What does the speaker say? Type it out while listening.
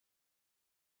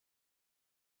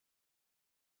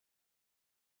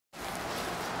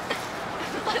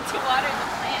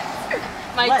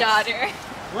My daughter.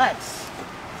 Let's.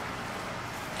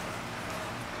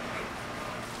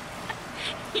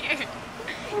 Here,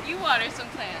 you water some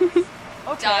plants.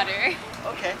 Okay. Daughter.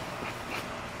 Okay.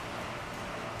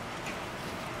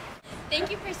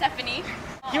 Thank you, Persephone.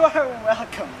 You are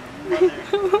welcome,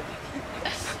 mother.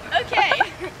 Okay,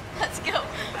 let's go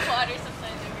water some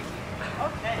plants over here.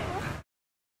 Okay.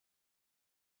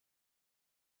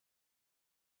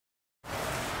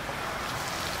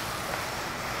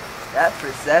 That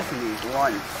Persephone's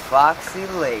one foxy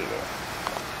lady.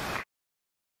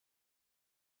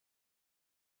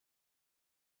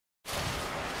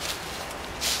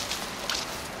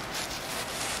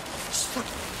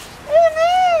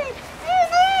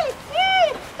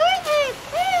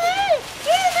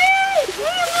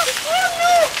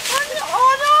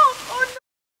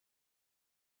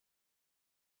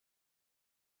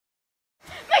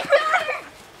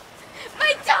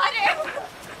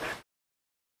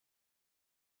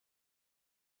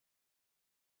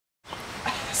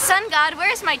 Sun God,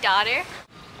 where's my daughter?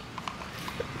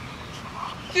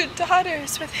 Your daughter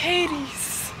is with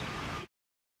Hades.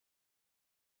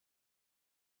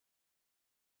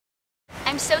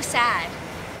 I'm so sad.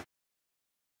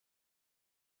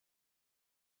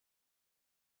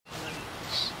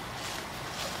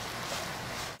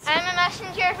 I'm a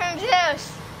messenger from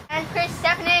Zeus, and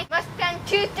Persephone must spend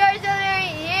 2/3 of the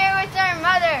year with her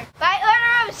mother, by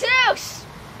order of Zeus.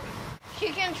 She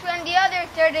can spend the other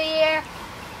third of the year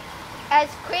as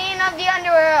queen of the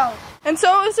underworld. And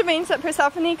so it was arranged that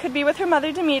Persephone could be with her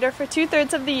mother Demeter for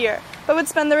 2/3 of the year, but would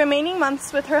spend the remaining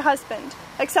months with her husband.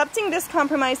 Accepting this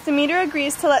compromise, Demeter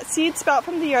agrees to let seed sprout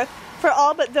from the earth for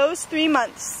all but those 3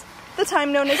 months, the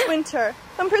time known as winter,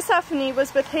 when Persephone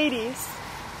was with Hades.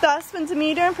 Thus, when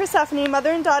Demeter and Persephone,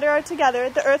 mother and daughter, are together,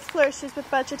 the earth flourishes with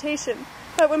vegetation.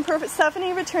 But when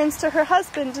Persephone returns to her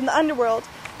husband in the underworld,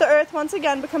 the earth once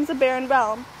again becomes a barren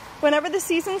realm. Whenever the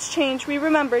seasons change, we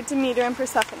remember Demeter and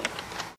Persephone.